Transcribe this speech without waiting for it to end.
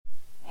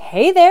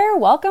Hey there,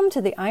 welcome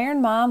to the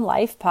Iron Mom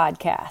Life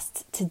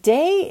Podcast.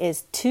 Today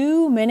is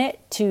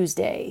 2-Minute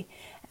Tuesday.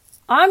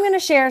 I'm going to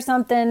share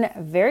something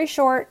very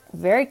short,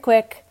 very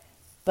quick,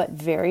 but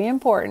very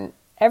important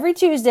every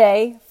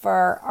Tuesday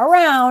for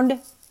around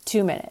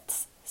 2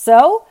 minutes.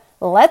 So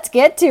let's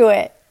get to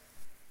it.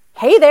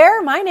 Hey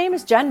there, my name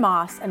is Jen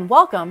Moss, and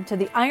welcome to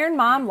the Iron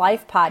Mom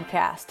Life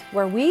Podcast,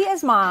 where we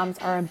as moms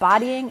are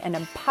embodying an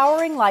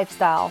empowering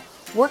lifestyle,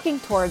 working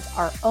towards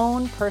our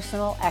own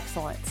personal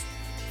excellence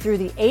through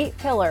the 8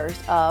 pillars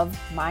of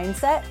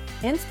mindset,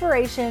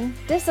 inspiration,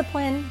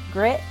 discipline,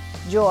 grit,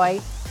 joy,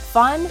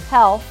 fun,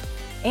 health,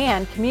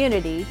 and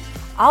community.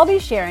 I'll be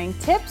sharing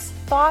tips,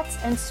 thoughts,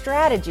 and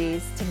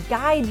strategies to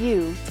guide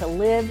you to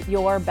live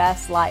your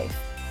best life.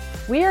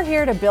 We are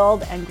here to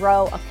build and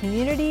grow a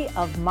community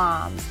of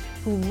moms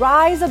who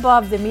rise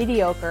above the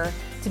mediocre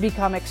to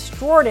become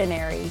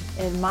extraordinary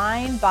in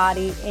mind,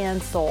 body, and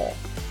soul.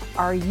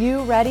 Are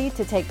you ready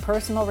to take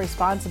personal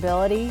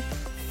responsibility,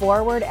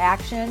 forward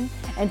action,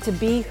 and to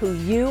be who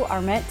you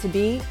are meant to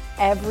be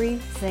every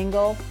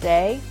single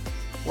day?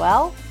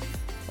 Well,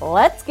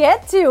 let's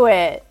get to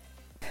it.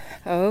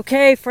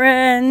 Okay,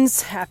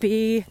 friends,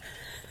 happy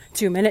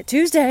 2-Minute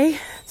Tuesday.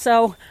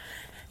 So,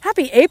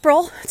 happy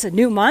April. It's a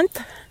new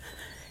month,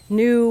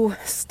 new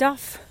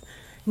stuff,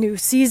 new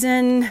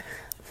season.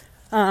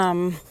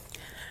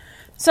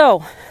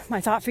 So,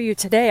 my thought for you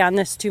today on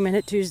this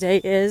 2-Minute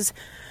Tuesday is,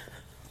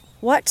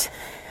 what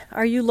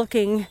are you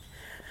looking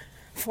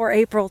for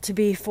April to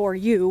be for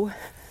you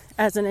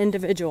as an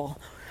individual?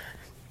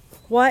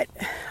 What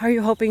are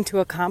you hoping to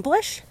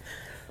accomplish?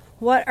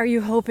 What are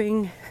you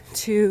hoping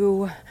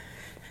to,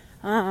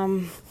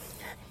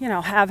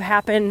 have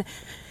happen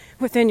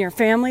within your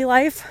family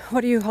life?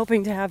 What are you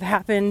hoping to have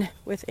happen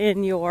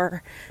within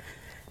your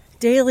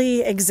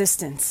daily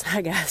existence,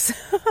 I guess?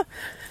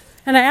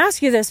 And I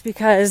ask you this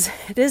because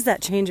it is that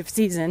change of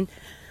season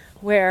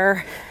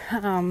where,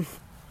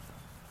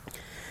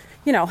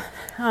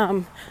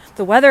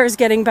 the weather is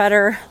getting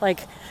better.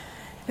 Like,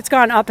 it's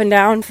gone up and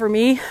down for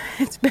me.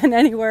 It's been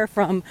anywhere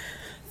from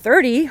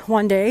 30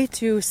 one day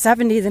to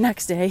 70 the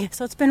next day.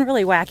 So it's been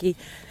really wacky.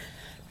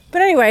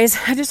 But anyways,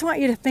 I just want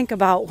you to think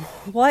about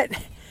what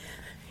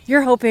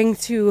you're hoping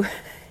to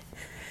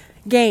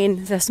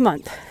gain this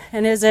month.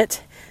 And is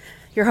it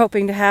you're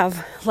hoping to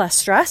have less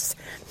stress?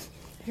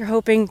 You're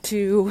hoping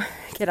to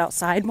get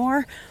outside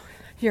more?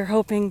 You're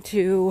hoping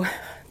to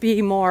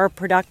be more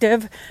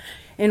productive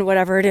in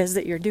whatever it is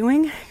that you're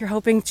doing? You're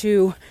hoping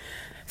to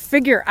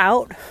figure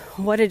out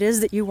what it is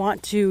that you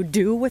want to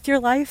do with your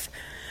life?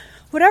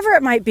 Whatever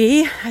it might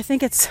be, I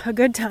think it's a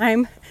good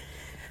time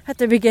at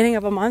the beginning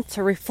of a month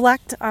to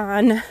reflect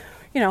on,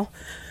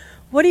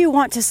 what do you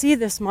want to see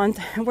this month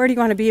and where do you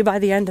want to be by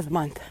the end of the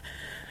month?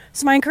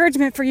 So my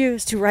encouragement for you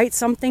is to write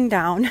something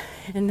down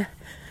in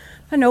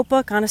a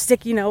notebook, on a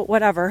sticky note,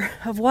 whatever,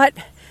 of what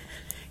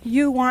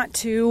you want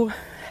to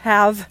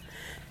have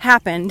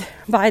happened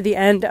by the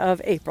end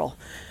of April.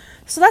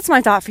 So that's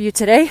my thought for you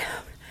today.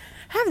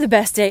 Have the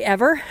best day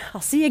ever.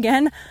 I'll see you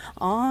again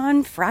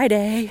on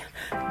Friday.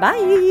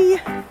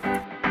 Bye.